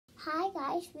Hi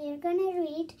guys, we're gonna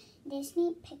read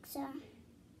Disney Pixar.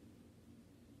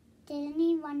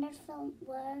 Disney Wonderful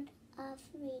World of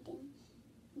Reading.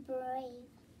 Brave.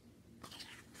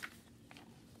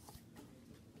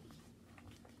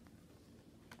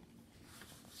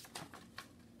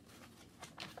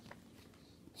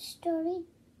 Story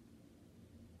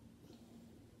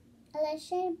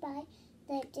illustrated by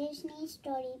the Disney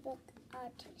storybook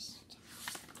artist.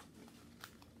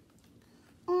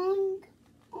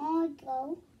 Long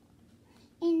ago,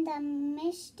 in the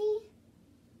misty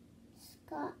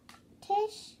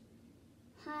Scottish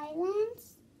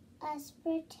Highlands, a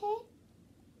spirited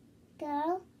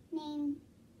girl named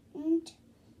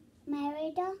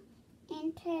Merida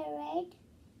entered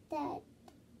the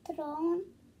throne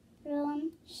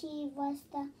room. She was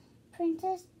the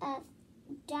Princess of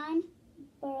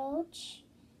Dunbroch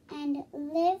and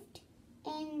lived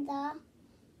in the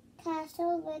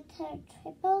castle with her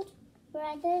triple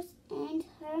brothers and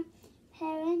her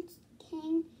parents,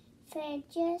 King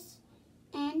Fergus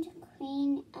and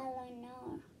Queen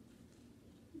Eleanor.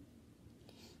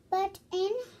 But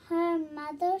in her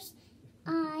mother's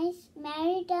eyes,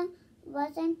 Merida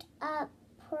wasn't a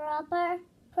proper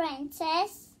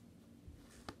princess.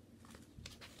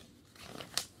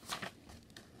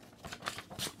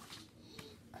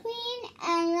 Queen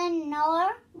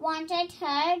Eleanor wanted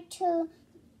her to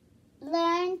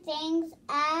learn things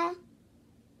a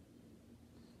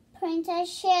princess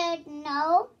should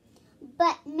know,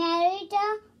 but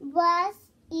Merida was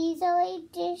easily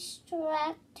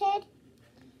distracted.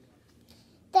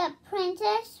 The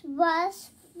princess was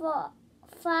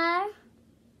far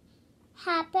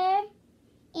happier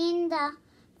in the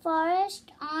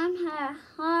forest on her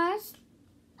horse,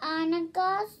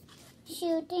 Anagos,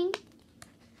 shooting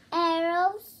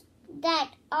arrows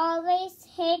that always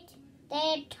hit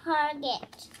their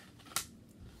target.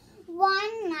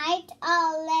 One night,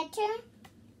 a letter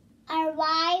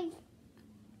arrived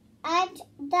at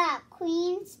the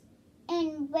queen's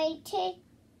invitation.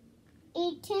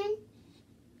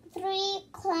 3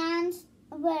 clans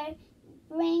were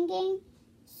bringing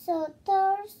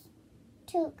suitors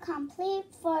to compete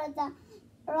for the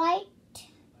right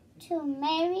to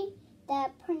marry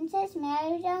the princess.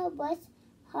 Merida was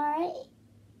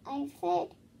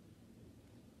horrified.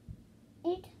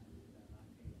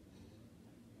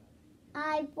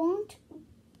 I won't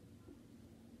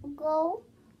go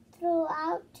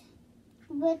throughout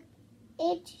with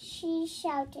it, she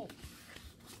shouted.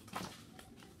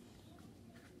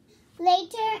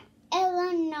 Later,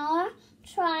 Eleanor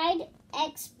tried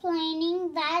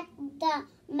explaining that the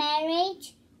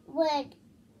marriage would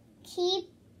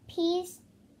keep peace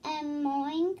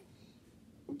among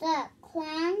the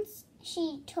clans.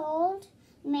 She told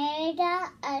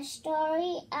Merida a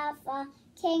story of a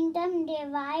kingdom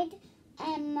divided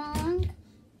among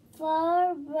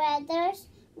 4 brothers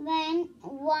when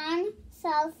one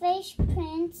selfish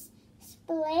prince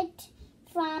split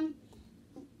from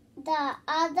the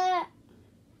other.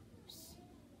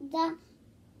 The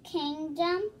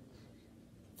kingdom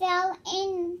fell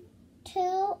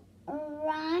into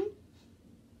ruin.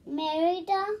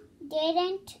 Merida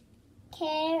didn't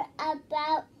care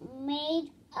about made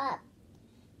up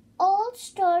old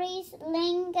stories,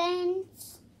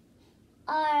 legends,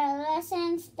 or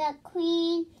lessons. The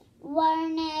queen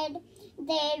warned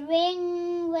they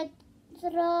ring with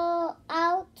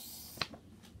throughout.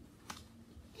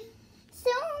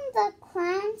 Soon the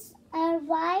clans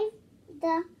arrived.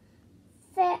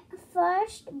 The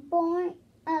firstborn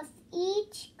of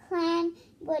each clan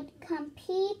would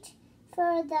compete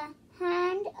for the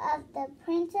hand of the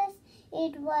princess.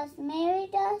 It was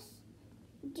Merida's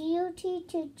duty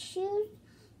to choose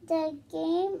the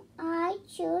game. I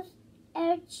chose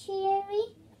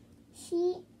archery,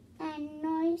 she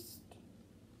announced.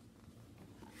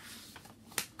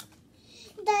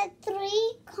 The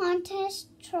 3 contests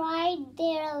tried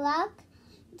their luck.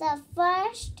 The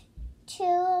first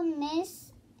 2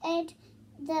 missed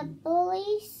the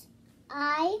bully's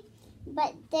eye,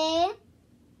 but their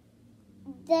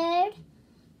third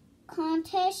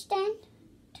contestant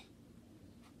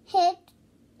hit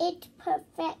it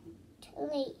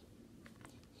perfectly.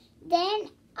 Then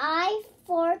a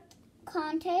 4th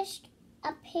contest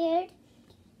appeared.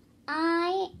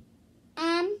 I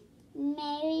am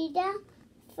Merida,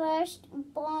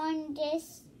 firstborn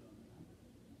this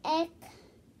egg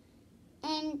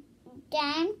and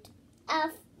dant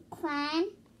of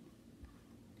clan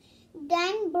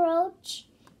Dunbroch.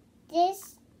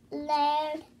 This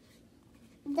laird,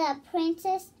 the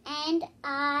princess and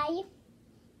I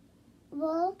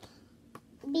will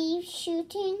be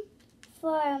shooting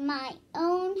for my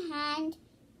own hand.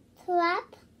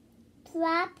 Clap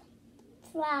Flap,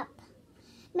 flap.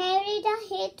 Merida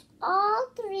hit all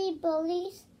three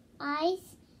bullies'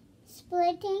 eyes,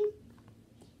 splitting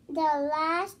the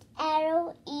last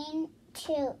arrow in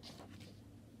two.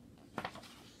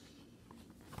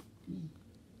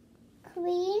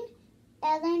 Queen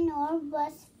Eleanor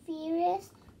was furious,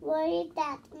 worried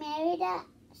that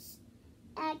Merida's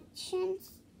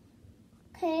actions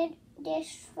could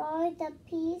destroy the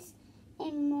peace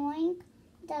among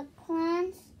the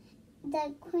clans.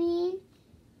 The queen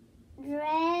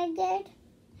dragged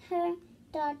her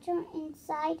daughter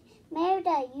inside.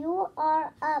 Merida, you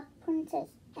are a princess,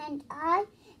 and I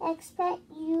expect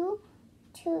you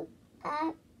to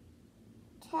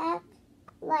attack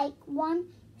like one,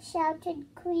 shouted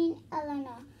Queen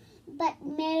Eleanor. But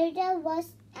Merida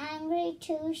was angry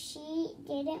too. She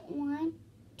didn't want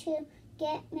to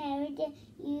get married.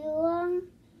 You're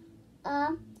a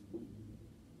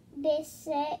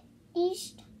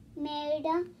besieged,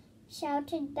 Merida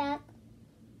shouted back.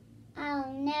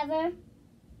 I'll never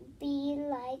be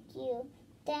like you.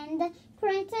 Then the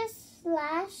princess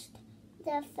slashed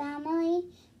the family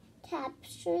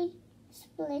tapestry,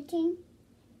 splitting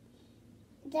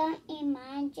the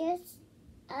images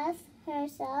of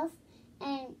herself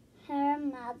and her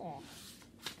mother.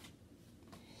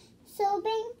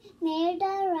 Sobbing,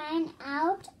 Merida ran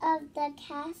out of the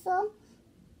castle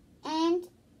and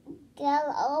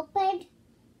galloped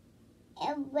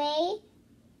away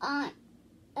on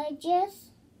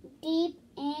edges deep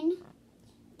in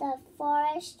the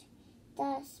forest.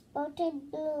 The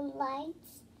spotted blue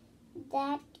lights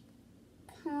that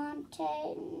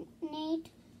contained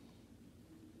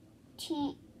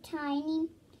tiny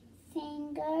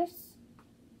fingers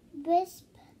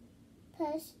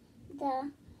whispers.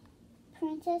 The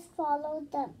princess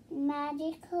followed the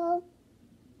magical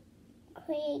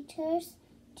creatures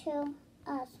to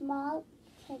a small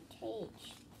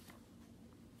cottage.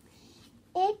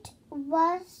 It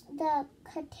was the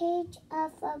cottage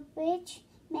of a witch.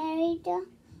 Merida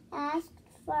asked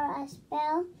for a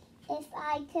spell. If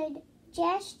I could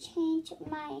just change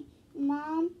my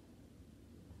mom,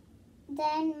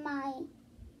 then my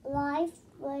life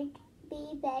would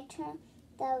be better.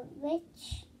 The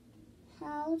witch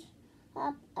held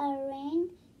up a ring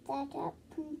that a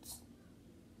prince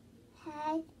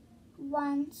had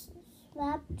once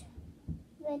swapped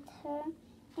with her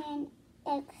in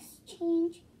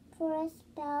exchange for a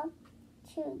spell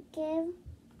to give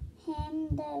him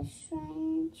the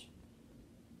strength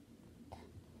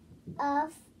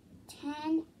of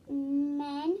 10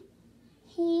 men.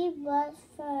 He was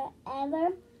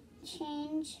forever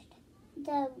changed.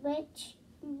 The witch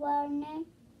warned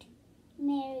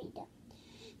Merida.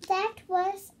 That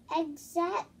was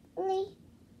exactly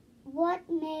what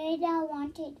Merida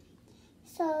wanted.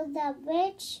 So the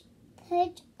witch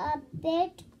put a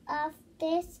bit of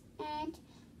this and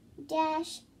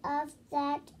dash of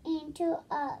that into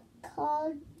a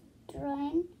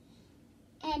cauldron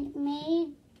and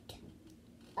made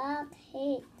a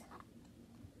cake.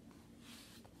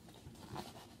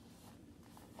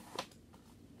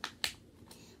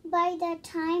 By the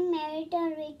time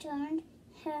Merida returned,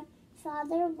 her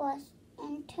father was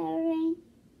entering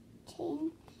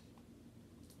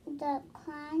the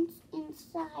clans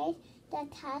inside the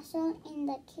castle. In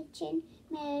the kitchen,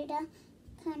 Merida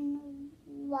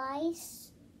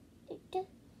convinced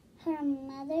her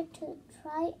mother to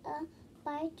try a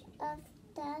bite of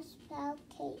the spell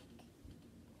cake.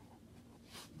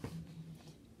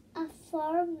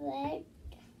 Forward,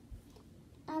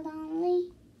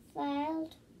 only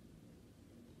felt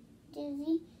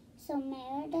dizzy, so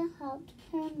Merida helped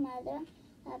her mother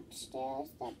upstairs.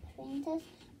 The princess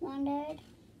wondered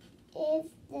if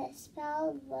the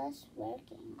spell was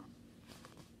working.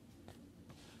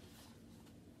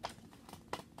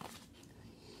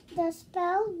 The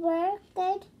spell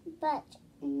worked, but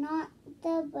not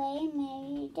the way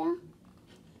Merida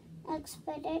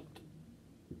expected.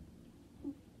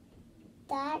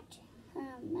 That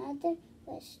her mother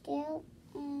was still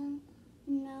ill.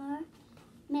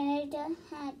 Merida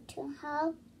had to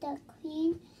help the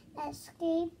queen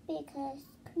escape because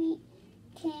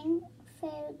King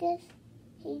Fergus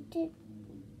hated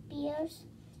bears,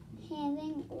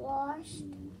 having lost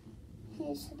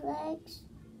his legs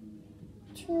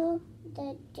to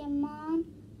the demon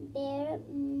bear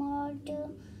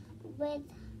Mordu. With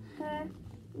her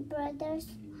brother's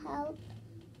help,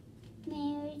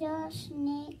 Merida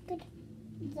sneaked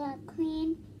the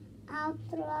queen out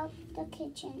through the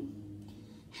kitchen.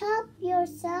 Help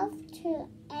yourself to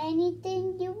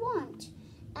anything you want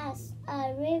as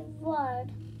a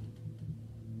reward,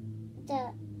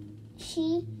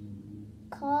 she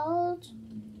called.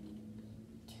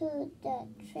 to the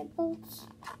triples.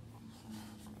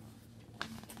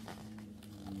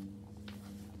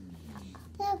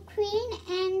 The queen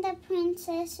and the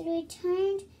princess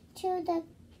returned to the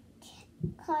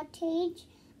cottage,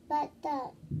 but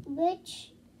the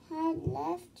witch had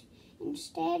left.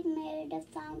 Instead, Merida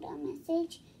found a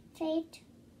message.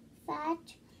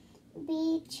 Fat,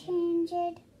 be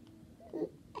changed.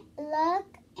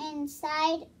 Look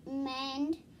inside,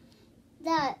 mend.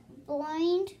 The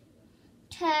blind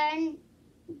turned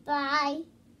by.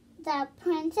 The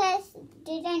princess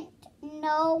didn't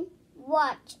know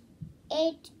what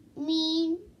it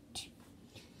meant,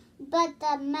 but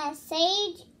the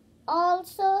message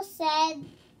also said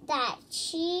that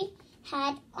she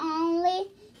had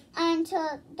only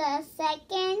until the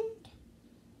second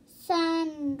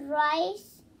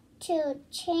sunrise to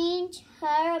change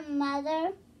her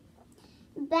mother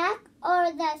back,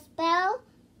 or the spell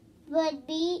would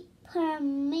be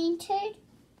permitted.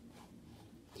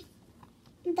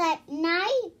 That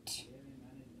night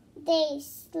they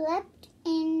slept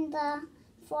in the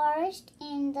forest.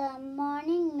 In the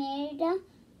morning, Merida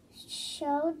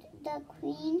showed the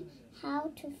queen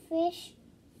how to fish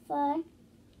for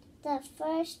the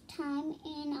first time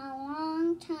in a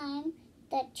long time.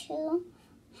 The two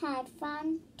had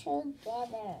fun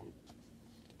together.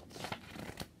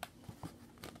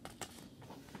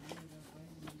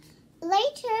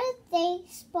 Later, they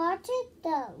spotted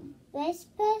the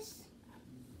wisps.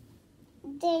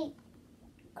 The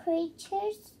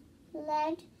creatures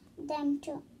led them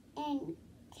to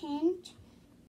enchant